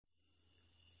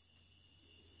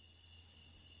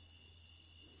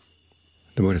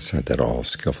The Buddha said that all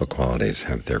skillful qualities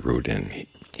have their root in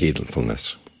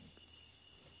heedfulness.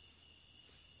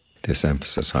 This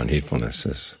emphasis on heedfulness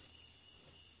is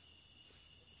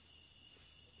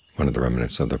one of the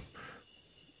remnants of the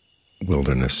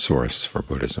wilderness source for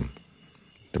Buddhism.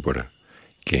 The Buddha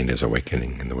gained his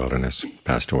awakening in the wilderness,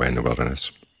 passed away in the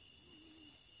wilderness,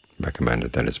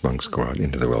 recommended that his monks go out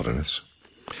into the wilderness.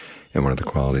 And one of the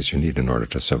qualities you need in order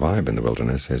to survive in the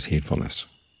wilderness is heedfulness,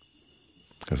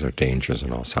 because there are dangers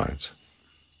on all sides.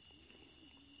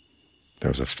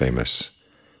 There was a famous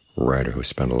writer who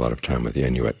spent a lot of time with the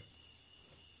Inuit,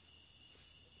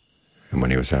 and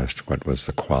when he was asked what was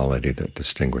the quality that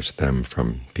distinguished them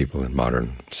from people in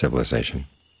modern civilization,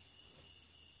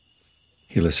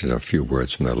 he listed a few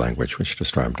words from their language which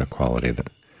described a quality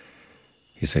that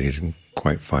he said he didn't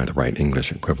quite find the right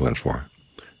English equivalent for: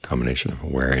 a combination of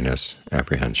wariness,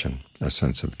 apprehension, a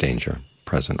sense of danger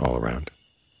present all around.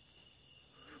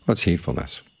 What's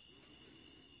heedfulness?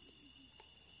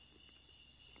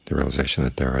 The realization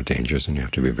that there are dangers and you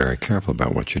have to be very careful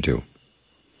about what you do.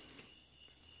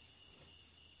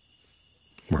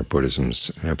 Where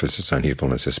Buddhism's emphasis on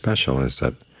heedfulness is special is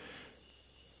that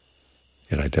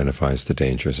it identifies the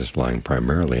dangers as lying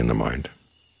primarily in the mind,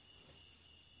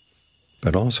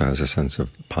 but also has a sense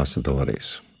of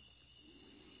possibilities.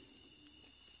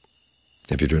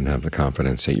 If you didn't have the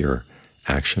confidence that your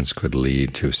actions could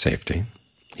lead to safety,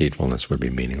 heedfulness would be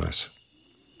meaningless.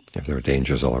 If there were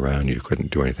dangers all around, you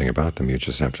couldn't do anything about them. You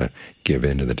just have to give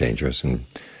in to the dangers and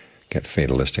get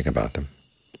fatalistic about them,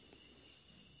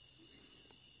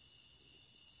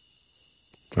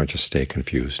 or just stay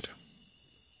confused.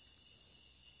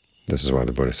 This is why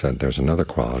the Buddha said there's another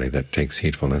quality that takes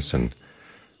heedfulness and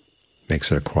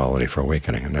makes it a quality for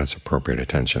awakening, and that's appropriate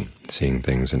attention, seeing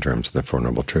things in terms of the Four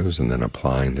Noble Truths and then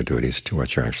applying the duties to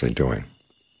what you're actually doing.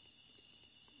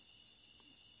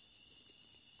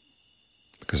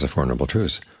 Because the Four Noble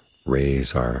Truths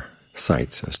raise our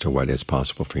sights as to what is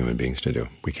possible for human beings to do.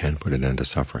 We can put an end to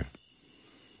suffering.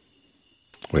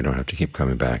 We don't have to keep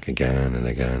coming back again and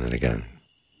again and again.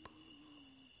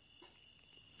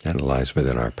 And it lies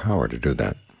within our power to do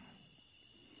that.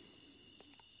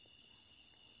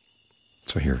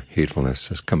 So here, heedfulness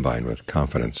is combined with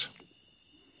confidence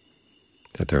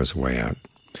that there is a way out.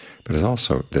 But it's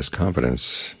also, this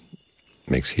confidence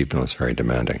makes heedfulness very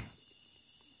demanding.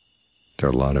 There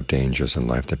are a lot of dangers in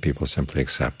life that people simply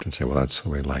accept and say, well, that's the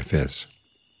way life is.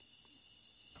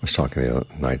 I was talking the other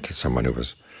night to someone who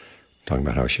was talking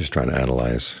about how she was trying to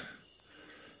analyze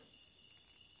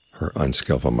her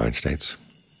unskillful mind states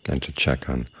and to check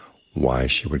on why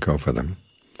she would go for them.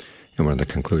 And one of the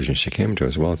conclusions she came to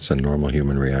is, well, it's a normal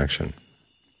human reaction.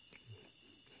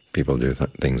 People do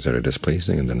things that are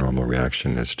displeasing, and the normal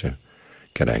reaction is to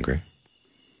get angry.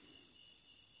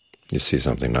 You see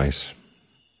something nice,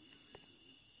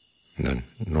 and the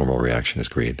normal reaction is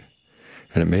greed.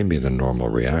 And it may be the normal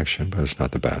reaction, but it's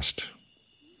not the best.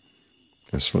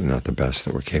 It's certainly not the best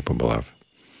that we're capable of.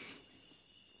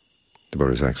 The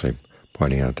Buddha is actually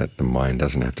pointing out that the mind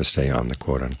doesn't have to stay on the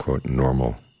quote-unquote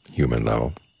normal human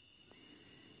level.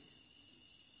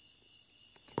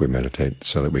 We meditate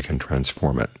so that we can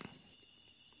transform it.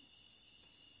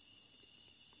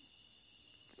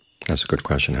 That's a good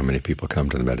question. How many people come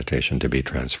to the meditation to be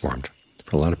transformed?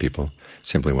 For a lot of people,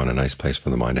 simply want a nice place for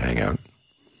the mind to hang out.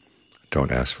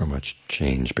 Don't ask for much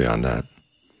change beyond that.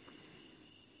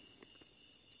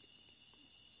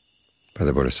 But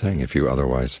the Buddha is saying if you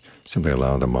otherwise simply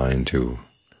allow the mind to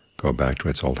go back to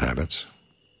its old habits,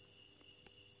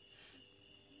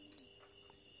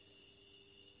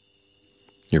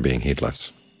 you're being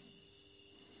heedless.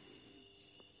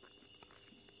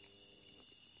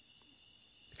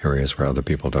 Areas where other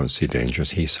people don't see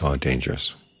dangers, he saw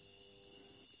dangers.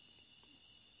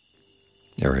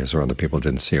 Areas where other people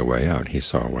didn't see a way out, he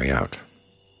saw a way out.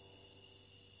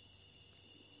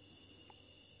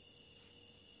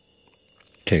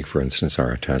 Take, for instance,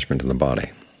 our attachment to the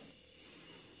body.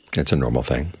 It's a normal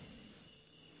thing.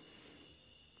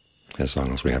 As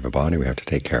long as we have a body, we have to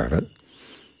take care of it,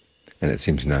 and it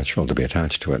seems natural to be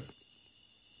attached to it.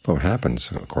 But what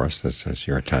happens, of course, is as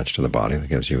you're attached to the body, that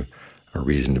gives you a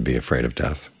reason to be afraid of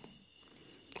death.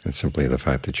 And simply the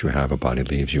fact that you have a body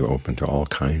leaves you open to all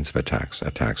kinds of attacks,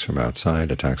 attacks from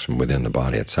outside, attacks from within the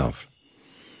body itself.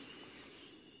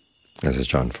 As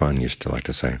John Fun used to like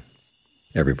to say,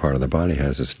 every part of the body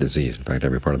has its disease. In fact,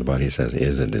 every part of the body, he says,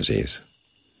 is a disease.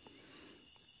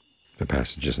 The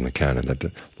passages in the canon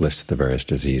that lists the various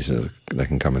diseases that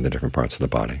can come in the different parts of the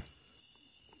body.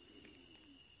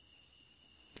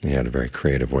 He had a very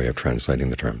creative way of translating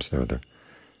the terms. There were the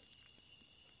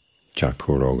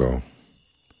Chakurogo,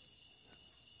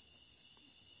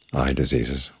 eye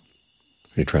diseases.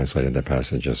 He translated that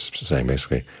passage as saying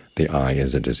basically the eye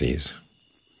is a disease.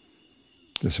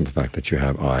 The simple fact that you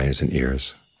have eyes and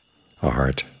ears, a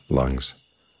heart, lungs,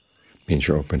 means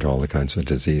you're open to all the kinds of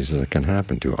diseases that can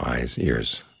happen to eyes,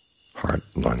 ears, heart,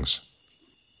 lungs.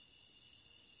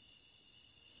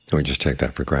 And we just take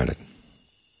that for granted.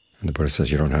 And the Buddha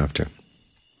says you don't have to.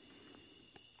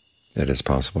 It is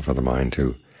possible for the mind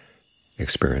to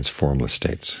experience formless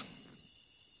states.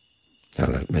 Now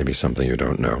that may be something you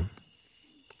don't know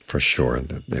for sure,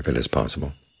 that if it is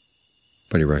possible.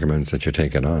 But he recommends that you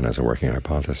take it on as a working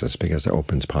hypothesis because it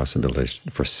opens possibilities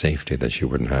for safety that you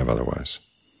wouldn't have otherwise.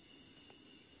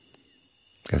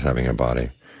 Because having a body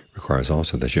requires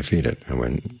also that you feed it,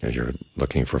 and as you're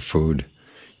looking for food,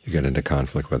 you get into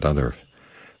conflict with other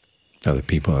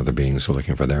people, other beings who are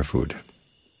looking for their food.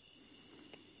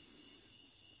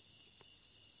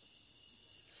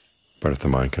 But if the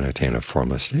mind can attain a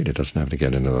formless state, it doesn't have to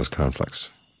get into those conflicts.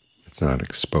 It's not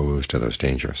exposed to those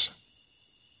dangers.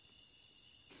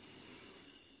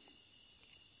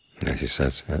 As he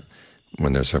says,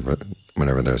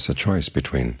 whenever there's a choice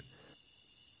between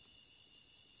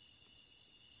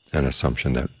an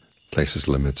assumption that places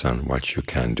limits on what you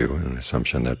can do and an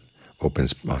assumption that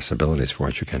opens possibilities for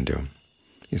what you can do,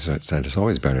 he says that it's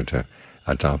always better to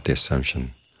adopt the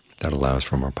assumption that allows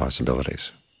for more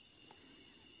possibilities.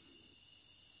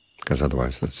 Because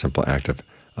otherwise the simple act of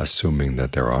assuming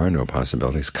that there are no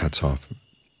possibilities cuts off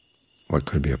what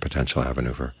could be a potential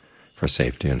avenue for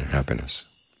safety and happiness.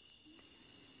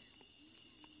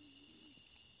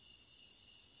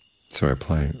 So we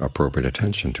apply appropriate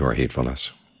attention to our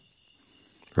heedfulness,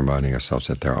 reminding ourselves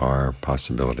that there are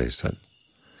possibilities that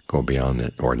go beyond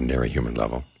the ordinary human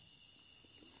level.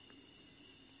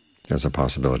 There's a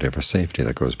possibility for safety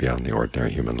that goes beyond the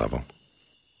ordinary human level.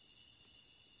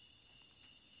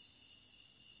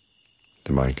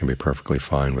 The mind can be perfectly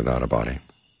fine without a body.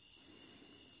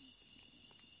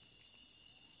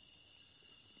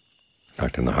 In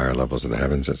fact, in the higher levels of the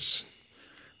heavens, it's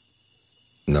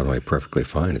not only perfectly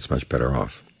fine, it's much better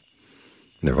off.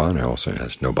 Nirvana also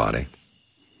has no body.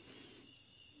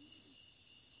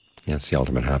 That's the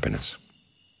ultimate happiness.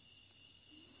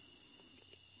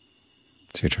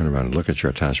 So you turn around and look at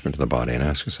your attachment to the body and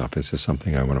ask yourself, is this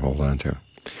something I want to hold on to?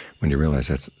 When you realize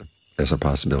that there's a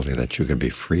possibility that you could be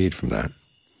freed from that,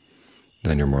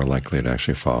 then you're more likely to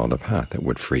actually follow the path that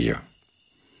would free you.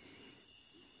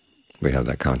 We have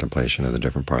that contemplation of the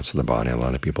different parts of the body. A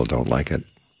lot of people don't like it,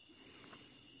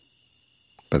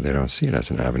 but they don't see it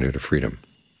as an avenue to freedom.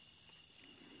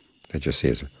 They just see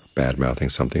it as bad-mouthing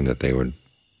something that they would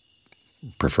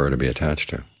prefer to be attached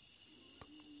to.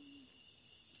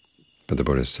 But the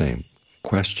Buddha is saying,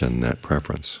 question that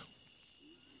preference,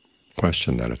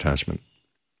 question that attachment.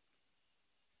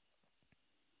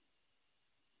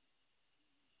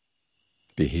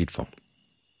 Be heedful,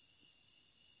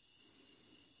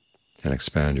 and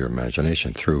expand your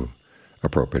imagination through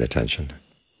appropriate attention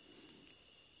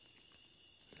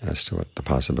as to what the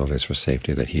possibilities for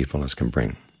safety that heedfulness can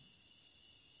bring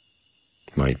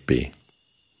might be.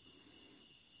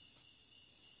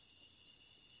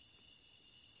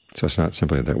 So it's not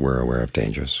simply that we're aware of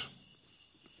dangers.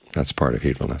 That's part of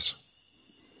heedfulness.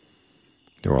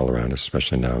 They're all around us,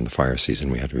 especially now in the fire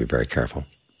season. We have to be very careful.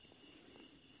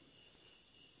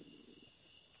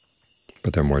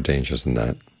 But there are more dangers than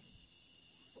that.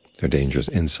 There are dangers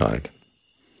inside.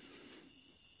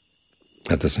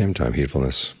 At the same time,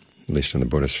 heedfulness, at least in the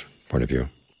Buddhist point of view,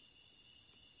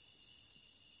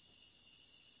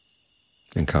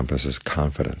 encompasses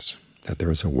confidence that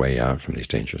there is a way out from these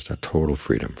dangers, a total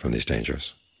freedom from these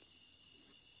dangers.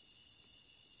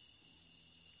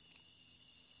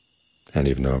 And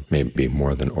even though it may be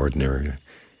more than ordinary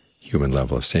human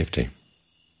level of safety,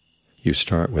 you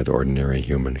start with ordinary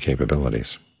human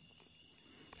capabilities,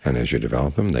 and as you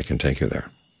develop them, they can take you there.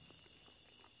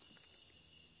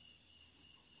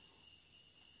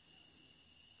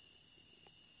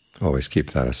 Always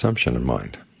keep that assumption in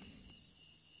mind.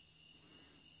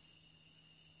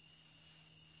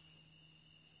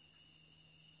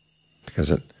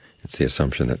 Because it's the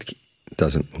assumption that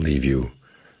doesn't leave you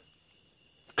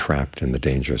trapped in the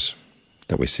dangers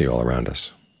that we see all around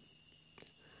us.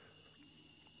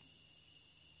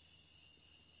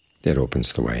 It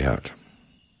opens the way out.